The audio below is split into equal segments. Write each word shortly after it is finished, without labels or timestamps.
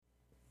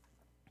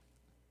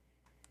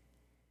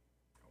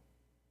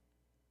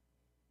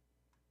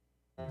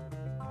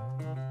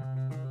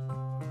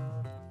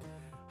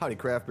Howdy,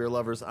 craft beer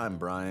lovers. I'm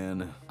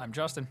Brian. I'm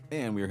Justin.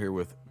 And we're here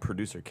with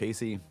producer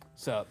Casey.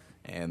 What's up?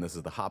 And this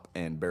is the Hop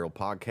and Barrel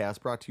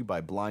Podcast, brought to you by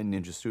Blind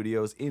Ninja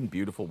Studios in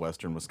beautiful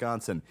western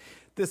Wisconsin.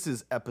 This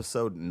is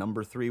episode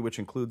number 3, which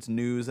includes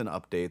news and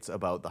updates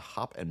about the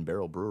Hop and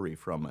Barrel Brewery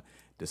from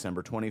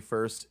December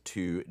 21st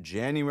to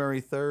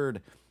January 3rd.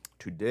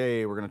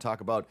 Today, we're going to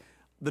talk about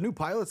the new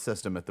pilot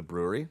system at the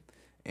brewery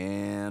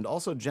and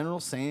also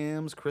General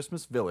Sam's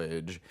Christmas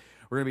Village.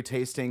 We're going to be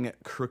tasting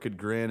Crooked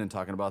Grin and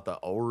talking about the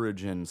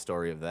origin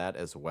story of that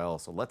as well.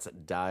 So let's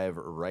dive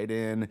right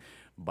in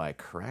by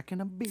cracking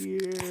a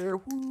beer.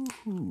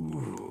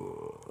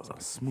 Woo-hoo.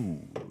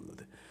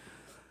 Smooth.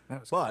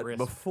 But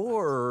crisp.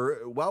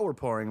 while we're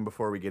pouring and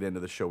before we get into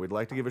the show, we'd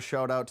like to give a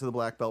shout out to the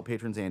Black Belt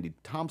patrons Andy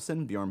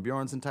Thompson, Bjorn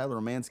Bjornson, Tyler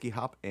Romansky,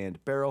 Hop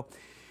and Barrel.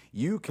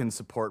 You can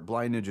support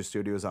Blind Ninja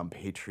Studios on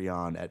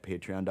Patreon at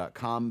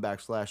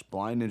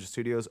patreon.com/Blind Ninja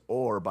Studios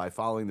or by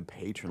following the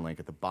Patreon link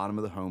at the bottom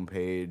of the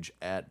homepage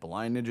at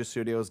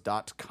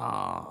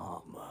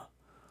blindninjastudios.com.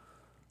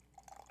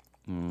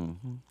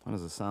 What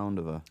is the sound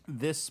of a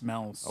This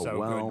smells so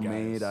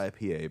well-made good, guys.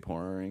 IPA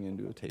pouring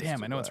into a taste?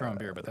 Damn, I know it's wrong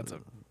beer, but that's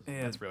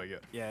really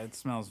good. Yeah, it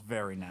smells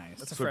very nice.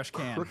 That's a fresh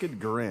can. Crooked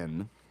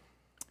Grin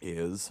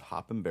is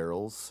Hop and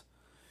Barrel's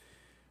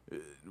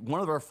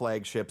one of our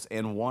flagships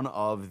and one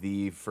of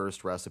the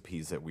first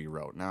recipes that we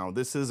wrote. Now,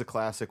 this is a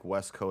classic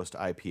West Coast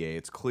IPA.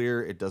 It's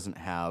clear it doesn't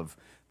have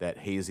that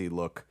hazy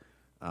look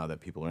that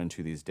people are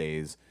into these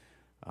days.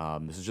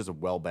 This is just a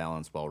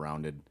well-balanced,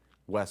 well-rounded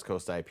West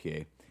Coast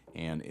IPA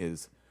and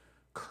is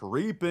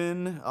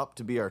creeping up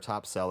to be our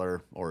top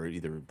seller, or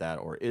either that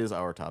or is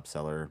our top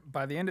seller.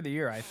 By the end of the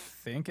year, I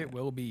think it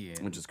will be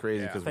in. Which is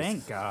crazy because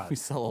Thank God. we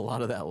sell a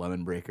lot of that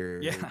Lemon Breaker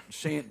Yeah.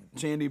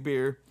 shandy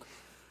beer.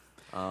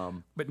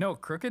 But no,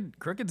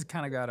 Crooked's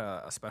kind of got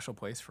a special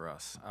place for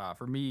us.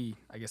 For me,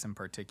 I guess in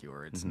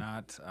particular, it's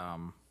not.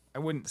 I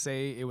wouldn't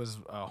say it was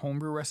a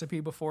homebrew recipe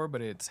before,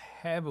 but it's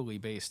heavily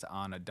based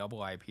on a double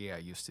IPA I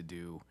used to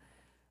do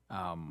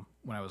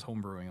when I was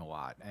homebrewing a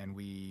lot. And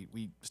we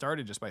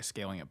started just by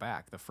scaling it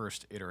back. The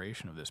first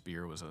iteration of this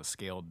beer was a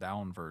scaled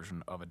down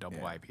version of a double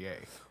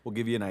IPA. We'll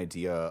give you an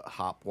idea.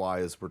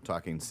 Hop-wise, we're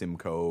talking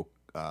Simcoe,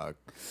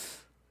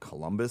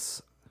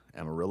 Columbus,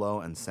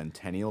 Amarillo, and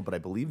Centennial, but I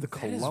believe the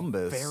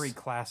Columbus... very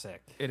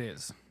classic. It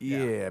is.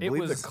 Yeah, I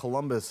believe was, the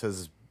Columbus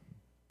has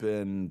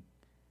been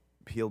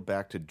peeled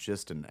back to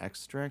just an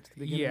extract at the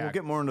beginning. Yeah. We'll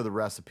get more into the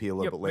recipe a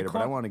little Yep, bit the later,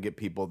 but I want to get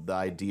people the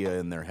idea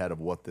in their head of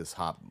what this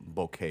hop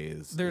bouquet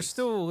is. There's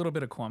still a little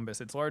bit of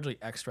Columbus. It's largely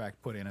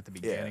extract put in at the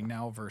beginning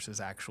now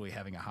versus actually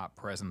having a hop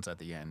presence at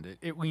the end.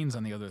 It leans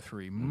on the other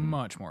three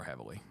much more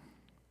heavily.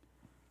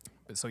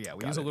 But so yeah,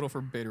 we use a little for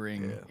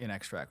bittering in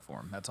extract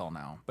form. That's all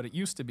now. But it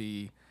used to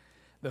be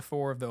the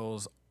four of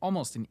those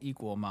almost in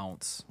equal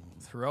amounts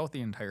throughout the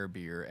entire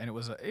beer, and it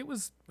was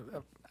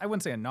I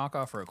wouldn't say a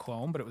knockoff or a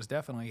clone, but it was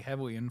definitely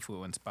heavily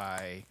influenced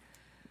by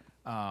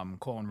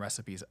clone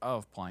recipes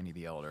of Pliny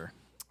the Elder.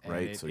 And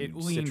Right, so it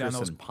leaned citrus on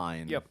those and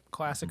pine. Yep,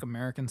 classic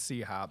American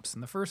sea hops.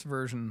 And the first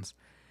versions,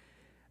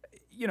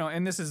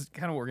 and this is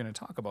kind of what we're going to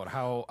talk about,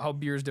 how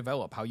beers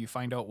develop, how you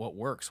find out what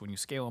works when you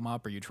scale them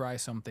up or you try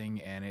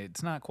something and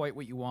it's not quite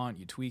what you want,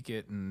 you tweak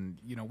it. And,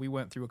 we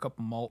went through a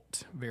couple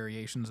malt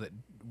variations that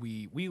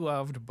we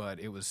loved, but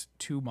it was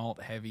too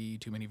malt heavy,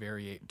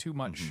 too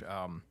much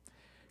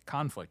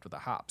conflict with the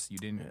hops. You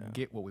didn't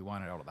get what we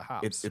wanted out of the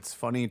hops. It's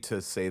funny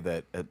to say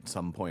that at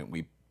some point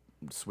we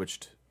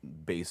switched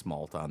base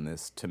malt on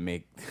this to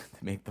make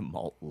the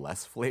malt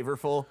less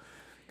flavorful.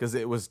 Because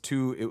it was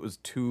too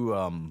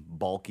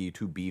bulky,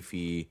 too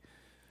beefy,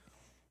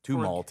 too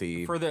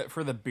malty.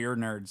 For the beer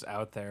nerds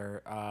out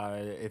there,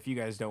 if you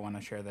guys don't want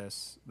to share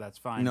this, that's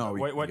fine. No,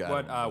 But we got it.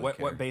 I don't really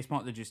care. what base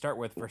malt did you start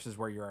with versus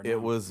where you are now?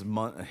 It was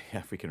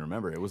if we can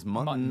remember, it was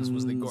Muttons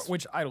was the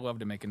which I'd love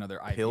to make another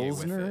IPA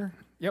Pilsner? with it.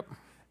 Yep.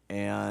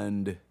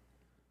 and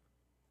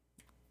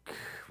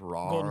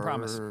Golden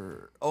Promise.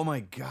 Oh my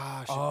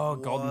gosh! Oh,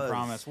 it Golden was.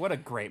 Promise. What a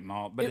great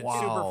malt, but it's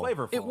Wow.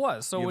 super flavorful. It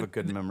was. So You have a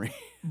good memory.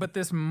 But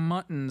this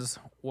Muttons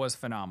was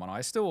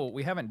phenomenal.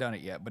 We haven't done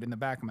it yet, but in the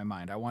back of my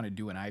mind, I want to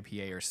do an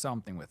IPA or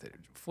something with it.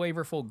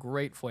 Flavorful,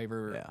 great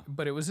flavor, Yeah.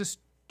 but it was just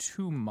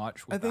too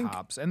much with I think- the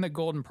hops. And the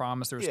Golden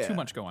Promise, there was too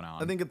much going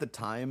on. I think at the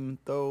time,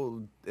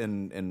 though,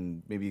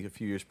 and maybe a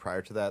few years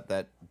prior to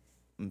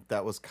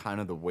that was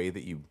kind of the way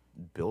that you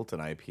built an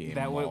IPA.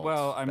 That malt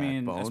well, I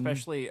mean, backbone.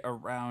 especially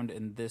around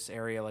in this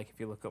area, like if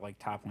you look at like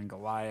Toppling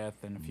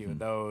Goliath and a few of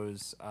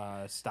those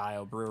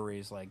style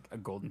breweries, like a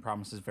Golden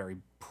Promise is very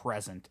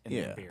present in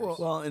their beers.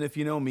 Well, and if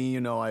you know me,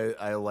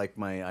 I like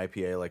my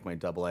IPA, like my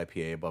double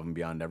IPA above and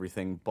beyond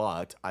everything,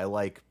 but I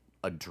like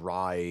a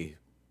dry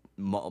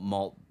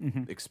malt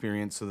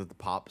experience so that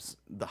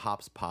the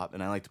hops pop,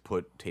 and I like to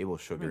put table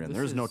sugar in.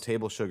 There's no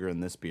table sugar in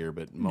this beer,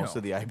 but most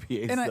of the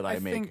IPAs And that I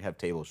make think have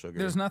table sugar.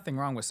 There's nothing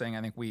wrong with saying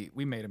I think we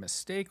made a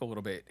mistake a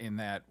little bit in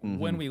that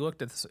when we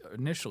looked at this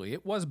initially,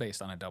 it was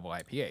based on a double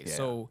IPA. Yeah.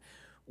 So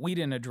we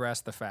didn't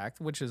address the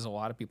fact, which is a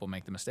lot of people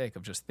make the mistake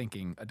of just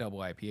thinking a double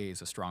IPA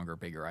is a stronger,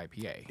 bigger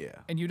IPA. Yeah.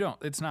 And you don't.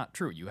 It's not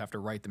true. You have to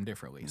write them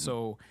differently.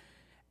 So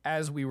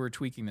as we were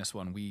tweaking this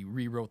one, we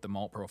rewrote the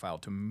malt profile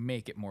to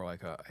make it more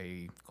like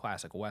a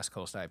classic West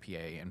Coast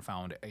IPA and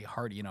found a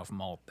hardy enough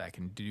malt that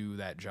can do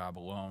that job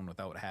alone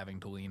without having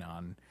to lean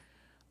on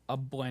a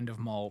blend of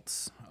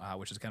malts,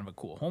 which is kind of a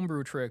cool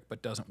homebrew trick,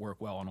 but doesn't work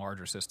well on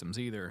larger systems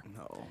either.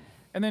 No.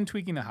 And then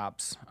tweaking the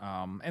hops.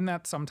 And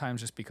that sometimes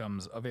just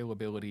becomes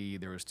availability.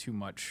 There was too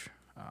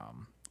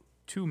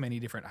many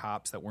different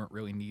hops that weren't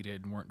really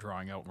needed and weren't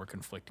drawing out and were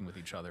conflicting with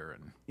each other.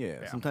 And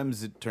Yeah,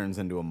 sometimes it turns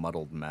into a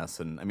muddled mess.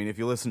 And I mean, if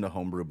you listen to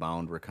Homebrew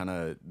Bound, we're kind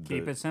of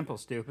Keep it simple,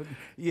 stupid.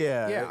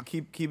 Yeah.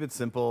 Keep it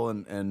simple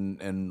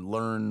and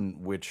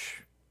learn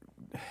which.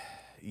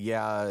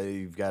 Yeah,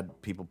 you've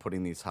got people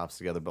putting these hops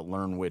together, but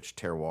learn which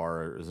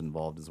terroir is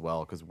involved as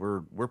well, because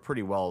we're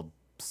pretty well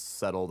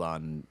settled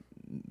on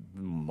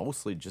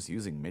mostly just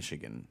using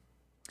Michigan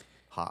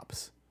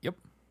hops. Yep.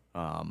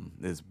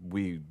 Is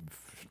we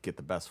get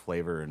the best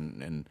flavor,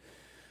 and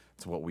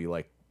it's what we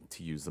like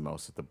to use the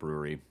most at the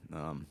brewery.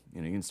 You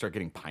can start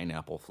getting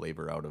pineapple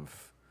flavor out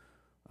of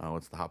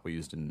what's the hop we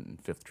used in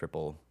Fifth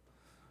Triple.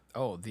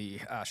 Oh, the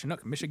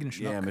Chinook, Michigan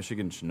Chinook. Yeah,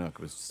 Michigan Chinook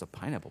was just a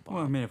pineapple bomb.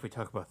 Well, I mean, if we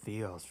talk about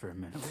Theos for a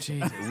minute.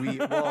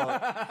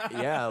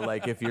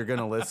 Like if you're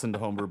gonna listen to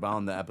Homebrew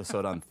Bound, the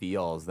episode on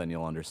Theols, then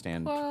you'll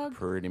understand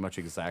pretty much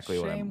exactly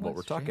what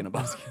we're talking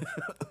about.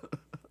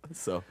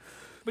 So,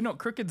 but no,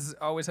 Crooked's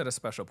always had a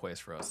special place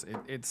for us.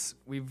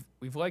 We've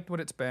liked what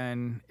it's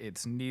been.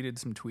 It's needed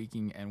some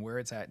tweaking, and where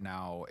it's at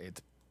now,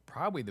 it's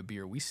probably the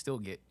beer we still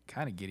get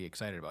kind of giddy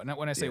excited about. Now,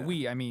 when I say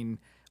we, I mean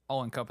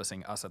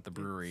all-encompassing us at the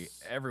brewery.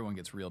 Everyone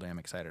gets real damn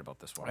excited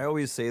about this one. I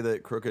always say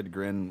that Crooked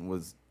Grin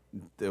was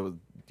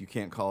you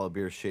can't call a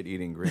beer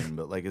shit-eating grin,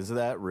 but like, is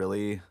that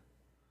really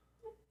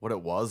what it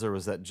was, or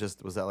was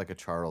that like a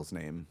Charles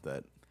name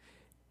that?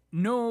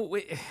 No,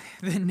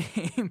 the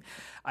name,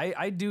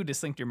 I do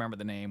distinctly remember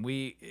the name.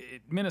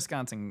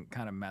 Minnetonka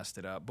kind of messed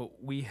it up,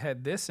 but we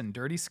had this in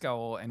Dirty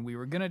Skull, and we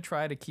were going to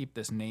try to keep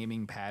this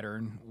naming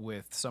pattern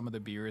with some of the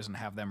beers and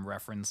have them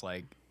reference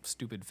like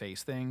stupid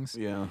face things.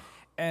 Yeah.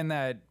 And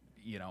that,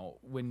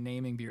 when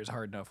naming beer is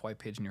hard enough, why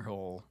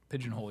pigeonhole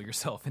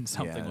yourself in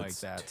something like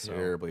that?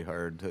 Terribly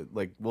hard to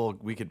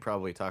we could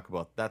probably talk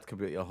about that. Could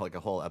be like a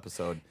whole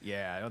episode.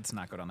 Yeah, let's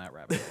not go down that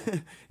rabbit hole.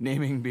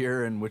 Naming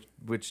beer and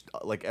which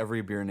like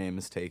every beer name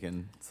is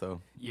taken.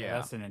 So yeah,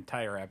 that's an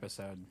entire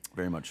episode.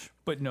 Very much.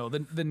 But no,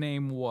 the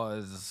name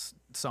was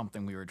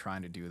something we were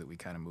trying to do that we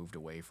kind of moved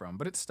away from,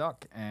 but it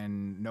stuck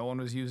and no one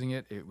was using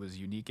it. It was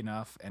unique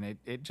enough, and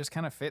it just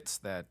kind of fits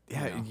that.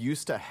 Yeah, it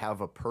used to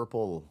have a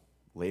purple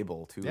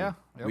label too. Yeah,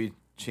 yep. We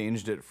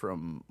changed it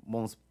from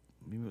almost,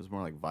 maybe it was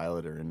more like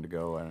violet or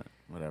indigo,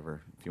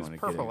 whatever. If you want to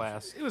get purple it.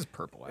 ass. It was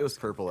purple ass. It was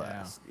purple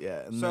ass.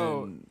 Yeah. And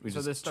So then we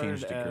this just started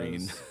changed to green.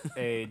 as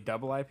a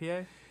double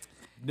IPA.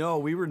 No,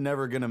 we were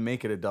never gonna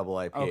make it a double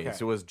IPA. Okay.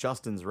 So it was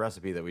Justin's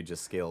recipe that we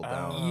just scaled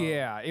down.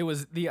 Yeah, it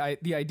was the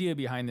idea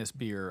behind this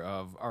beer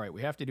of, all right,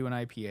 we have to do an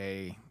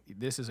IPA.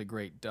 This is a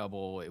great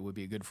double. It would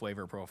be a good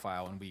flavor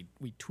profile, and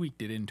we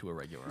tweaked it into a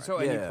regular. So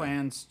IPA. any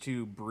plans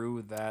to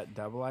brew that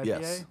double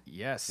IPA?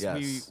 Yes.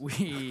 Yes.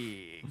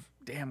 We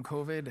damn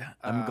COVID.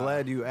 I'm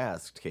glad you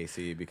asked,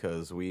 Casey,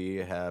 because we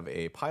have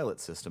a pilot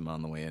system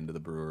on the way into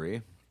the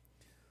brewery.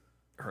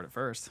 Heard it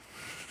first.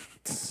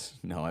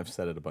 No, I've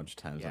said it a bunch of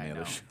times on the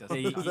other show.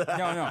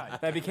 No,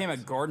 that became a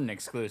Gordon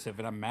exclusive,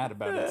 and I'm mad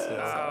about it still.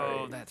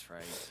 Oh, that's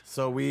right.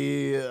 So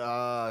we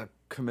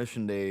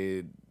commissioned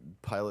a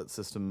pilot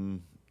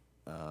system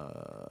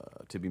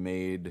to be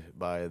made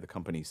by the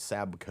company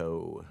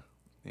Sabco,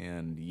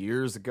 and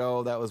years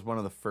ago that was one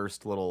of the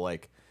first little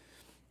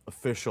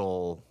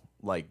official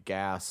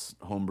gas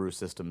homebrew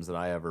systems that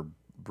I ever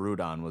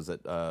brewed on. Was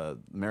that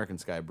American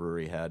Sky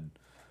Brewery had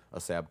a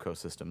Sabco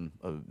system,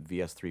 a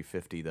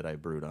VS350 that I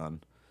brewed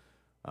on.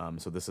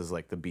 So this is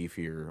like the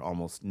beefier,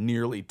 almost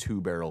nearly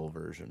 2-barrel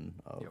version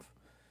of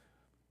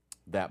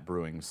that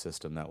brewing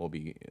system that will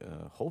be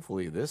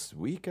hopefully this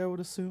week, I would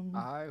assume.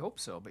 I hope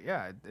so. But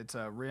yeah, it's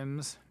a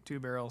RIMS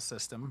 2-barrel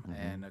system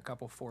and a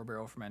couple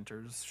 4-barrel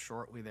fermenters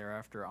shortly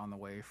thereafter on the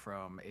way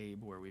from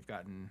Abe, where we've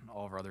gotten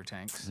all of our other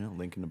tanks. Yeah,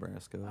 Lincoln,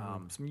 Nebraska.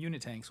 Some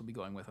unit tanks will be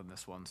going with on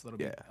this one. So that'll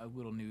be a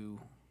little new,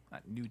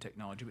 not new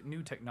technology, but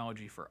new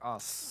technology for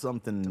us.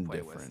 Something to play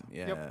different. with.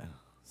 Yeah. Yep.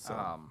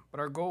 So. But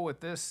our goal with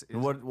this is...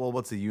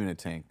 What's a unit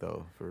tank,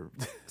 though?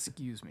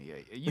 Excuse me.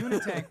 A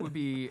unit tank would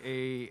be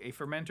a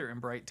fermenter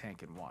and bright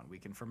tank in one. We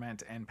can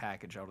ferment and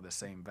package out of the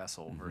same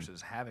vessel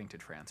versus having to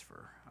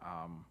transfer.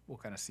 We'll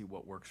kind of see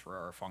what works for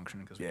our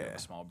function because we have a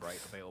small bright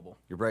available.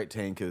 Your bright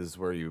tank is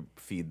where you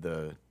feed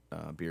the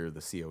beer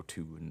the CO2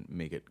 and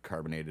make it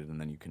carbonated,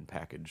 and then you can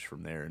package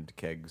from there into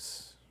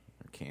kegs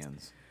or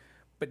cans.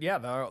 But yeah,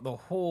 the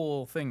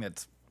whole thing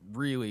that's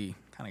really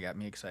kind of got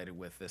me excited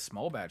with this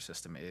small batch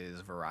system is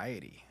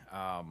variety.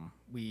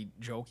 We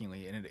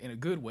jokingly, in a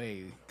good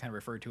way, kind of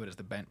refer to it as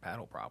the bent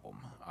paddle problem.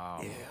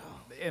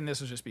 And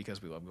this is just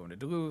because we love going to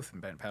Duluth,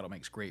 and Bent Paddle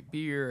makes great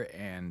beer,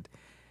 and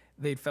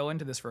they fell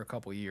into this for a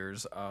couple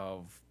years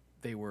of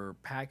they were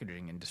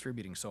packaging and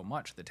distributing so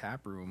much, the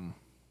tap room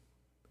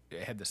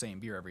had the same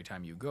beer every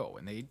time you go.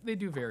 And they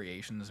do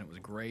variations, and it was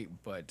great,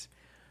 but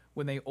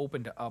when they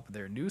opened up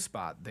their new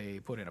spot, they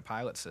put in a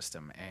pilot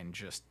system and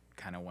just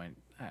kind of went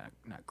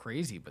not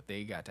crazy, but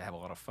they got to have a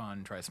lot of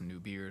fun, try some new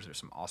beers. There's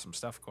some awesome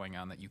stuff going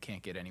on that you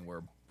can't get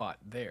anywhere but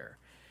there.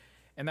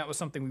 And that was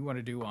something we want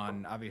to do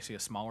on obviously a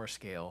smaller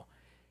scale,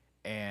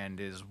 and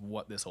is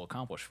what this will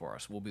accomplish for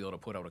us. We'll be able to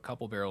put out a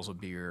couple barrels of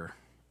beer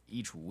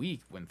each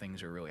week when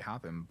things are really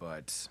hopping,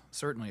 but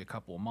certainly a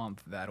couple a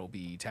month. That'll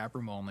be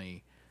taproom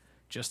only,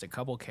 just a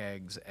couple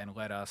kegs, and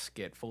let us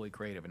get fully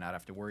creative and not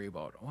have to worry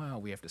about,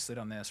 well, we have to sit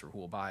on this or who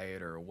will buy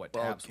it or what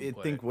taps we'll put.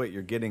 I think what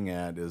you're getting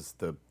at is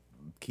the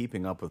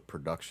keeping up with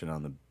production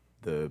on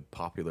the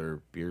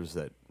popular beers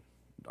that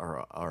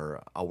are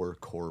our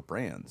core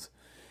brands.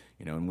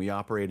 You know, and we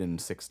operate in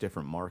 6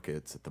 different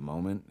markets at the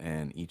moment,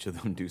 and each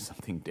of them do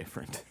something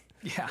different.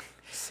 Yeah.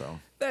 So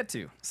that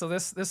too. So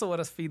this will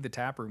let us feed the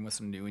tap room with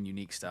some new and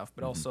unique stuff,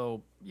 but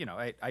also, you know,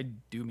 I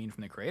do mean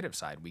from the creative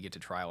side, we get to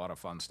try a lot of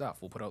fun stuff.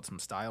 We'll put out some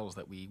styles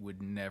that we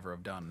would never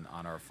have done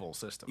on our full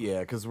system.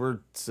 Yeah, because we're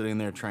sitting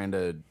there trying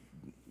to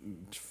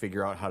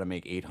figure out how to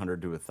make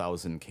 800 to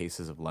 1,000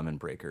 cases of Lemon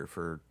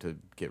Breaker to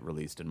get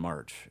released in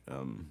March.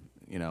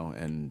 You know,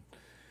 and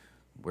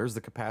where's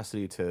the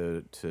capacity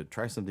to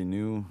try something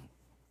new?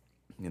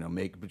 You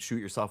know, shoot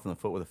yourself in the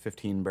foot with a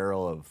 15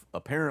 barrel of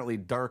apparently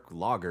dark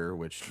lager,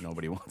 which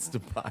nobody wants to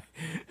buy.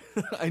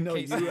 I know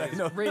you. I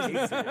know.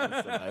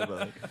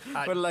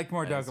 But like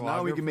more dark lager.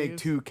 Now we can make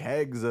 2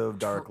 kegs of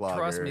dark lager.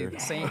 Trust me,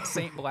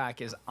 Saint Black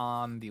is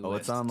on the list. Oh,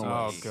 it's on the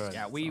list. Oh, good.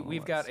 Yeah,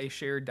 we've got a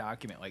shared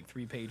document, like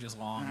 3 pages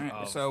long.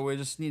 Right, so we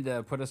just need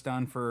to put us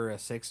down for a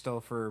 6 still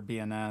for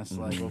BNS.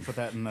 Like we'll put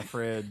that in the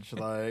fridge.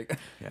 Like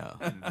Yeah.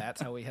 And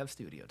that's how we have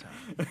studio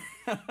time.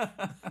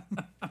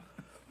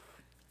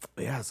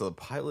 Yeah, so the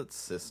pilot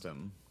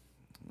system,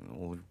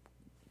 we'll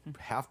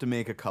have to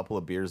make a couple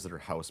of beers that are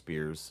house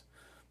beers.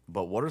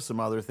 But what are some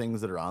other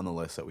things that are on the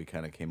list that we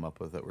kind of came up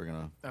with that we're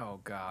going to... Oh,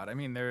 God. I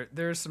mean,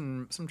 there's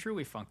some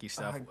truly funky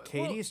stuff.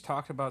 Katie's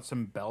talked about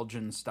some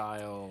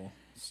Belgian-style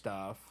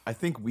stuff. I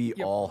think we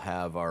all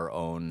have our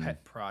own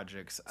pet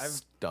projects.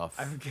 stuff.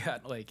 I've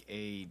got, like,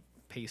 a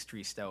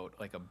pastry stout,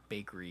 like a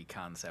bakery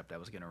concept I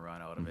was going to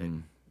run out of it.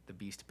 The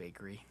Beast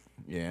Bakery.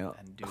 Yeah.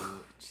 And do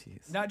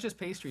not just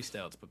pastry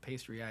stouts, but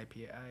pastry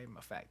IPA. I'm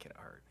a fat kid at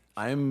heart.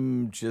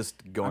 I'm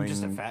just I'm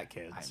just a fat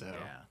kid, so... Yeah.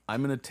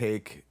 I'm going to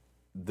take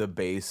the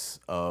base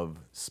of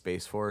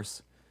Space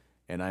Force,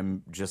 and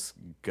I'm just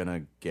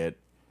going to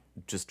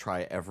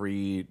try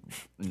every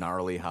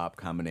gnarly hop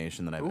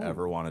combination that I've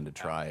ever wanted to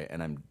try,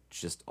 and I'm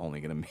just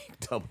only going to make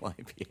double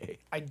IPA.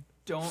 I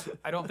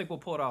don't think we'll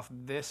pull it off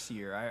this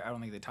year. I don't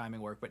think the timing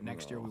worked, but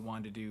next year we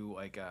wanted to do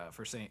like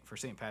for St.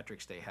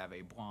 Patrick's Day, have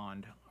a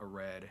blonde, a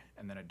red,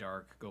 and then a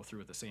dark go through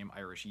with the same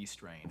Irish yeast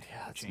strain.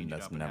 Yeah,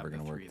 that's never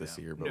going to work this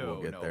year, but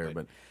we'll get there.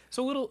 But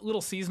so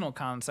little seasonal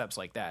concepts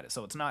like that.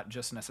 So it's not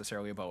just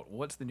necessarily about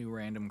what's the new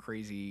random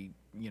crazy,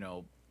 you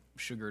know,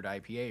 sugared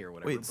IPA or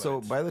whatever. Wait, so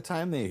by the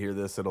time they hear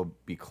this, it'll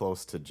be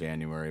close to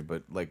January.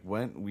 But like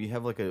when we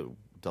have like a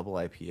double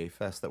IPA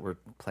fest that we're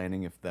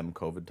planning, if them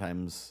COVID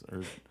times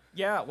are...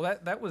 Yeah, well,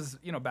 that was,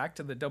 you know, back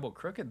to the Double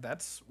Crooked.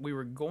 We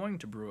were going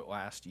to brew it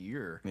last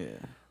year. Yeah.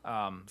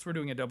 So we're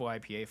doing a double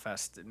IPA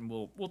fest, and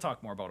we'll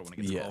talk more about it when it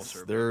gets closer.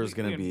 Yes, there's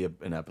going to be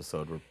an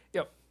episode where...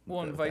 Yep.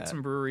 We'll invite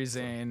some breweries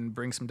in,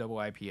 bring some double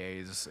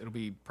IPAs. It'll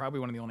be probably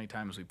one of the only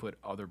times we put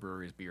other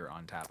breweries' beer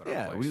on tap at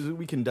our place. Yeah,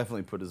 we can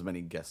definitely put as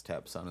many guest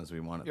taps on as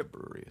we want at the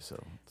brewery.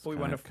 So we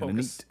want to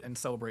focus and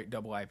celebrate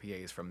double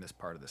IPAs from this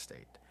part of the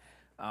state.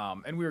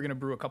 And we were going to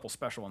brew a couple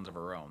special ones of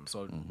our own.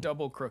 So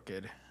Double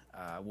Crooked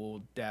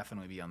will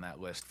definitely be on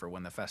that list for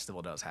when the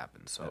festival does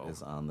happen. So that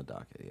is on the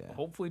docket, yeah.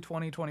 Hopefully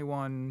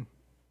 2021.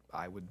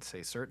 I would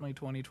say certainly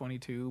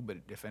 2022, but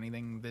if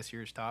anything this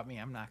year's taught me,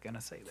 I'm not going to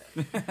say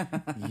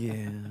that.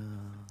 Yeah.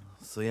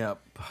 So, yeah,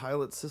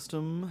 pilot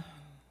system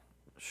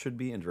should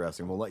be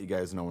interesting. We'll let you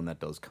guys know when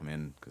that does come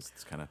in, because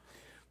it's kind of...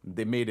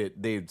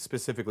 They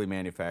specifically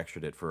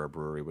manufactured it for our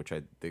brewery, which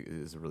I think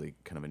is really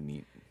kind of a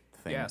neat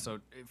thing. Yeah, so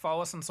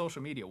follow us on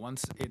social media.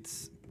 Once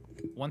it's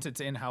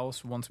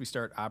in-house, once we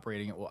start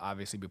operating it, we'll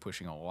obviously be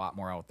pushing a lot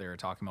more out there,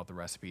 talking about the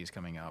recipes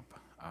coming up.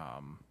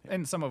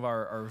 And some of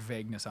our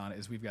vagueness on it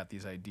is we've got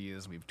these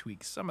ideas, we've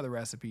tweaked some of the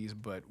recipes,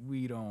 but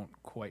we don't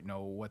quite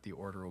know what the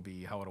order will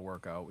be, how it'll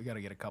work out. We got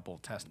to get a couple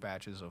test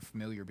batches of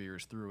familiar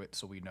beers through it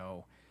so we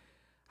know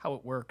how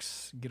it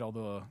works, get all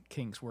the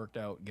kinks worked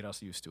out, get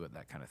us used to it,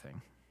 that kind of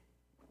thing.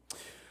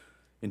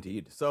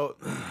 Indeed. So,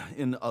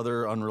 in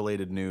other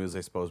unrelated news,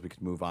 I suppose we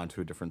could move on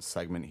to a different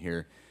segment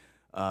here.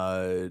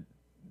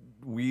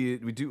 We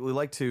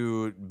like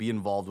to be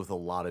involved with a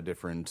lot of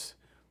different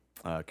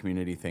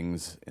community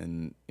things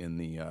in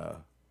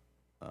the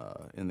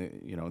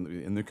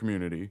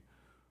community.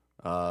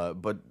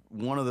 But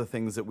one of the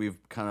things that we've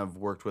kind of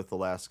worked with the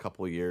last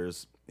couple of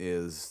years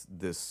is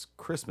this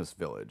Christmas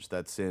village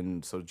that's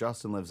so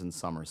Justin lives in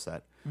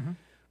Somerset. Mm-hmm.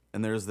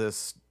 And there's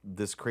this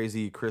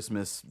crazy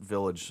Christmas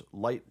Village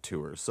light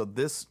tour. So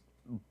this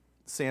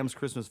Sam's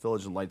Christmas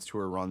Village and Lights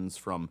tour runs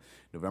from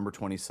November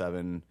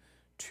 27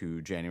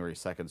 to January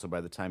 2nd. So by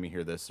the time you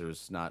hear this,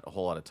 there's not a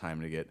whole lot of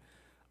time to get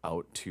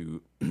out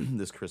to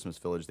this Christmas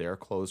Village. They are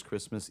closed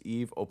Christmas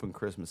Eve, open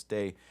Christmas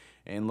Day,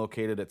 and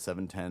located at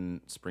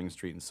 710 Spring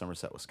Street in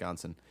Somerset,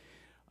 Wisconsin.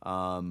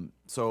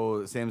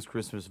 So Sam's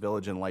Christmas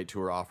Village and Light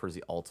Tour offers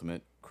the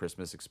ultimate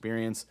Christmas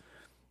experience.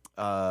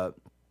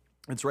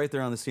 It's right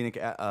there on the scenic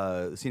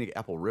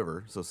Apple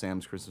River. So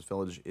Sam's Christmas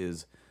Village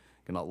is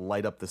gonna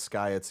light up the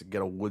sky. It's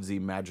got a woodsy,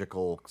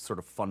 magical sort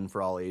of fun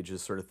for all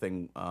ages sort of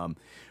thing.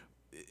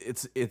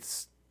 It's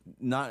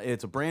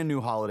a brand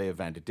new holiday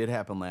event. It did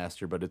happen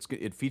last year, but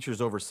it features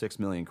over 6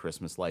 million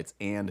Christmas lights,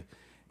 and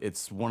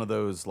it's one of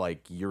those like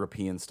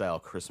European style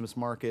Christmas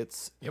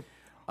markets. Yep.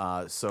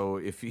 So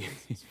if you,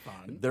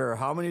 there are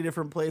how many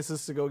different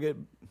places to go get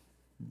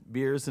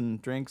beers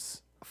and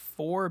drinks?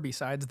 4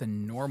 besides the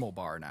normal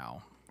bar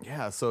now.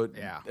 Yeah, so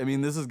Yeah. I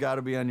mean, this has got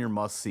to be on your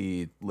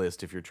must-see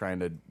list if you're trying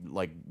to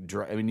like.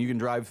 I mean, you can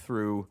drive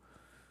through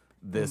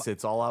this.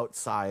 It's all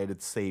outside.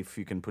 It's safe.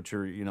 You can put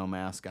your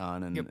mask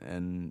on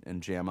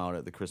and jam out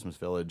at the Christmas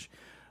Village,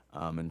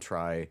 and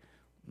try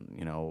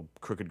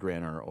Crooked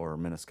Grin or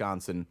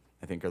Minnesäsconsin.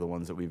 I think are the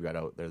ones that we've got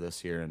out there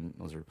this year, and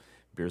those are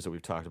beers that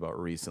we've talked about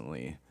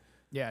recently.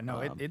 Yeah,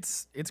 no,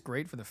 it's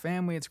great for the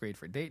family. It's great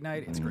for date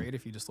night. It's great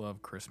if you just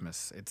love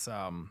Christmas. It's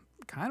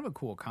kind of a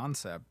cool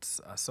concept.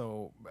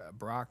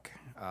 Brock,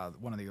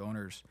 one of the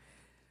owners,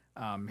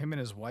 him and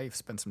his wife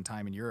spent some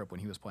time in Europe when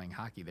he was playing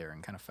hockey there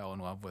and kind of fell in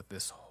love with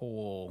this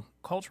whole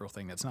cultural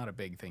thing that's not a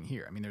big thing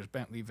here. I mean, there's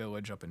Bentley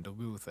Village up in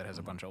Duluth that has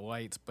a bunch of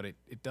lights, but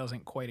it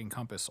doesn't quite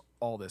encompass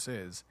all this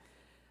is.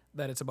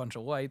 That it's a bunch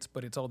of lights,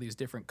 but it's all these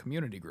different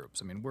community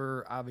groups. I mean,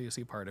 we're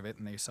obviously part of it,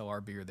 and they sell our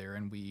beer there,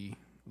 and we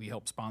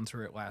helped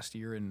sponsor it last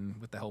year,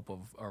 and with the help of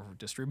our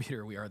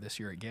distributor, we are this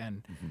year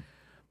again.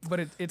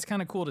 But it's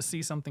kind of cool to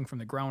see something from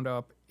the ground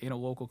up in a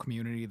local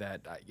community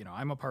that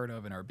I'm a part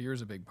of, and our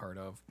beer's a big part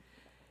of.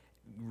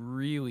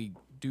 Really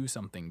do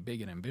something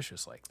big and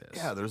ambitious like this.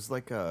 Yeah, there's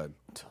like a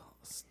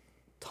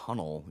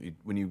tunnel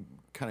when you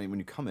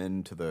come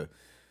into the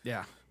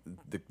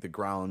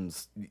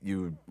grounds.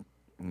 You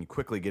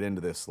quickly get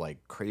into this like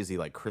crazy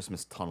like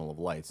Christmas tunnel of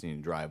lights, and you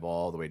drive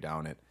all the way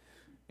down it.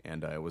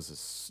 And it was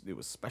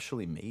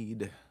specially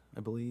made,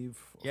 I believe,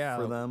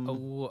 for them.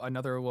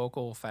 Another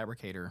local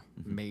fabricator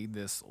made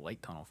this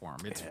light tunnel for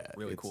them. It's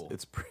really cool.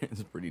 It's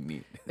pretty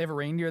neat. They have a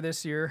reindeer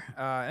this year.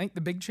 I think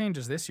the big change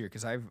is this year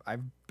because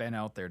I've been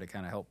out there to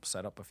kind of help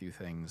set up a few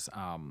things.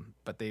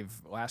 But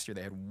last year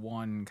they had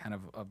one kind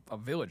of a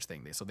village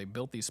thing. So they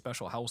built these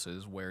special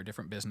houses where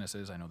different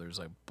businesses. I know there's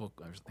a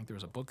book. I think there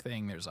was a book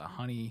thing. There's a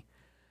honey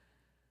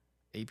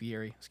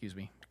apiary,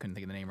 couldn't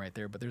think of the name right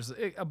there, but there's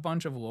a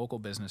bunch of local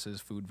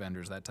businesses, food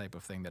vendors, that type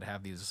of thing that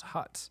have these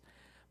huts.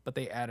 But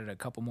they added a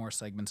couple more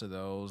segments of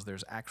those.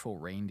 There's actual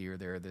reindeer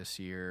there this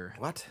year.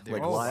 What? There's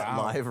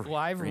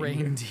Live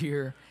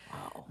reindeer.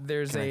 Wow.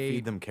 There's Can I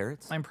feed them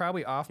carrots? I'm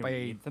probably off Can we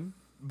eat them?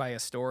 by a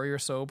story or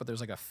so, but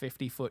there's like a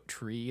 50-foot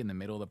tree in the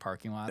middle of the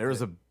parking lot.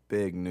 There's a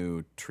big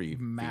new tree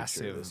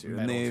massive feature this year.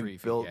 metal And they tree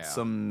built yeah.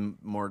 some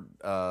more.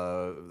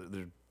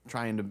 They're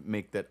trying to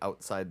make that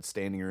outside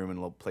standing room and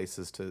little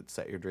places to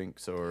set your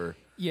drinks or.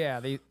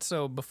 Yeah,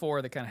 so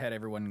before they kind of had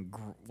everyone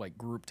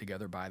grouped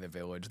together by the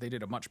village. They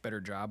did a much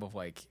better job of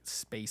like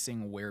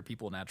spacing where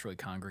people naturally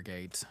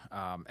congregate.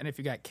 And if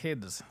you got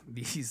kids,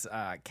 these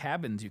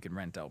cabins you can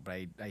rent out, but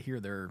I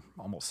hear they're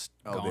almost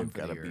gone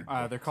for the year.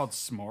 They're called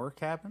s'more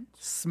cabins?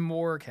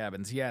 S'more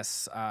cabins,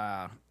 yes.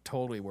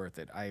 Totally worth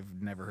it.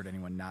 I've never heard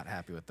anyone not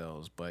happy with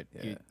those, but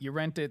you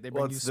rent it, they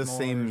bring you s'mores. It's the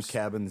same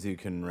cabins you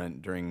can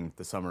rent during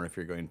the summer if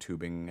you're going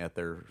tubing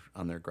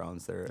on their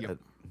grounds there. Yep.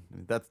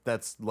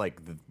 That's like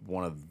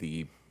one of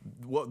the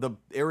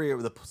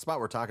spot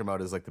we're talking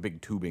about is like the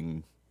big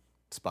tubing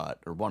spot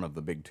or one of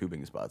the big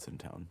tubing spots in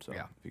town. So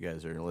if you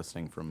guys are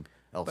listening from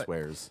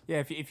elsewheres,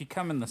 if you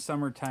come in the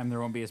summertime, there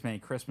won't be as many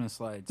Christmas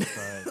lights.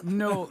 But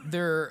no,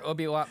 there'll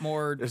be a lot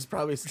more. There's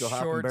probably still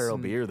Hop and Barrel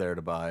beer there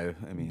to buy.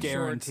 I mean,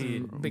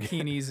 guaranteed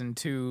bikinis and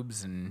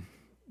tubes and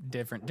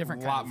different a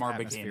kind lot of more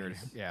atmosphere.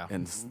 bikinis. Yeah,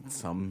 and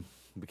some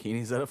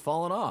bikinis that have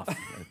fallen off.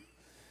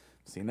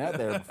 Seen that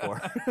there before.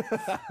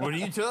 What are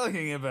you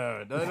talking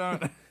about? I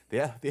don't.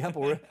 The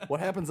Apple. What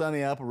happens on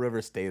the Apple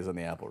River stays on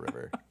the Apple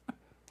River.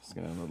 Just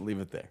gonna leave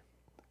it there.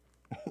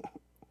 Did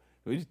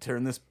we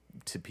turn this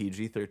to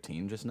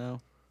PG-13 just now?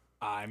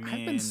 I mean,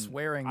 I've been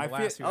swearing the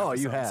last few you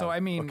episodes, have. So I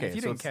mean, Okay, if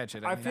you so didn't catch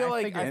it, I feel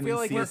like we're,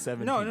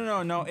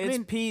 NC-17. no.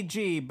 It's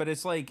PG, but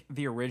it's like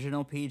the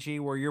original PG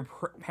where your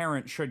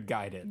parent should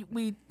guide it.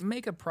 we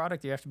make a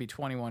product you have to be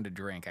 21 to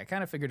drink. I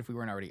kind of figured if we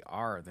weren't already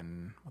are,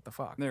 then what the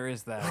fuck? There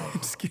is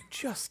that.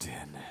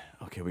 Justin.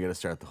 Okay, we got to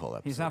start the whole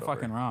episode. He's not over.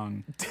 fucking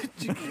wrong.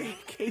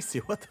 Casey,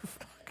 what the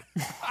fuck?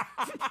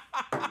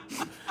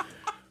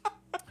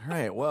 All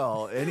right.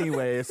 Well,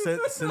 anyway,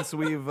 since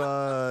we've,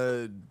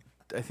 I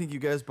think you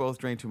guys both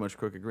drank too much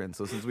Crooked Grin.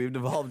 So since we've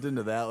devolved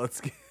into that,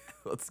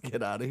 let's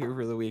get out of here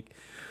for the week.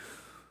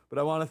 But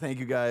I want to thank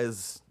you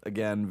guys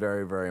again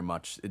very, very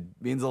much. It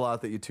means a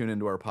lot that you tune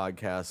into our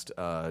podcast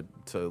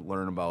to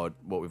learn about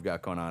what we've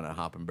got going on at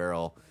Hop and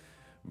Barrel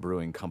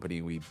Brewing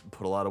Company. We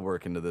put a lot of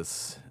work into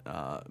this,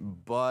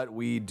 but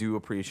we do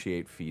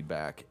appreciate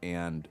feedback.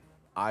 And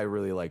I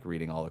really like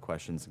reading all the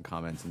questions and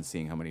comments and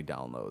seeing how many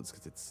downloads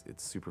because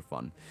it's super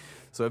fun.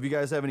 So if you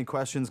guys have any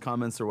questions,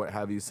 comments, or what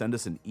have you, send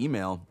us an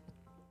email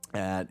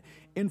at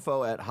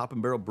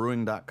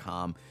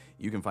info@hopandbarrelbrewing.com.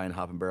 You can find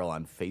Hop and Barrel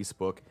on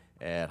Facebook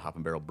at Hop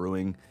and Barrel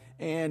Brewing,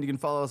 and you can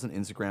follow us on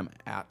Instagram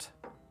at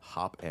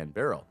Hop and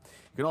Barrel.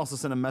 You can also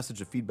send a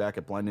message of feedback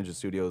at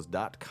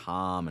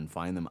blindninjastudios.com and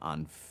find them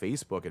on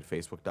Facebook at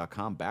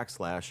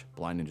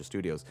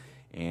facebook.com/blindninjastudios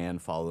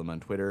and follow them on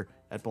Twitter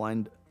at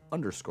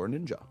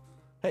blind_ninja.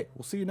 Hey,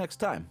 we'll see you next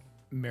time.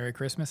 Merry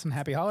Christmas and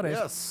Happy Holidays.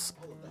 Yes.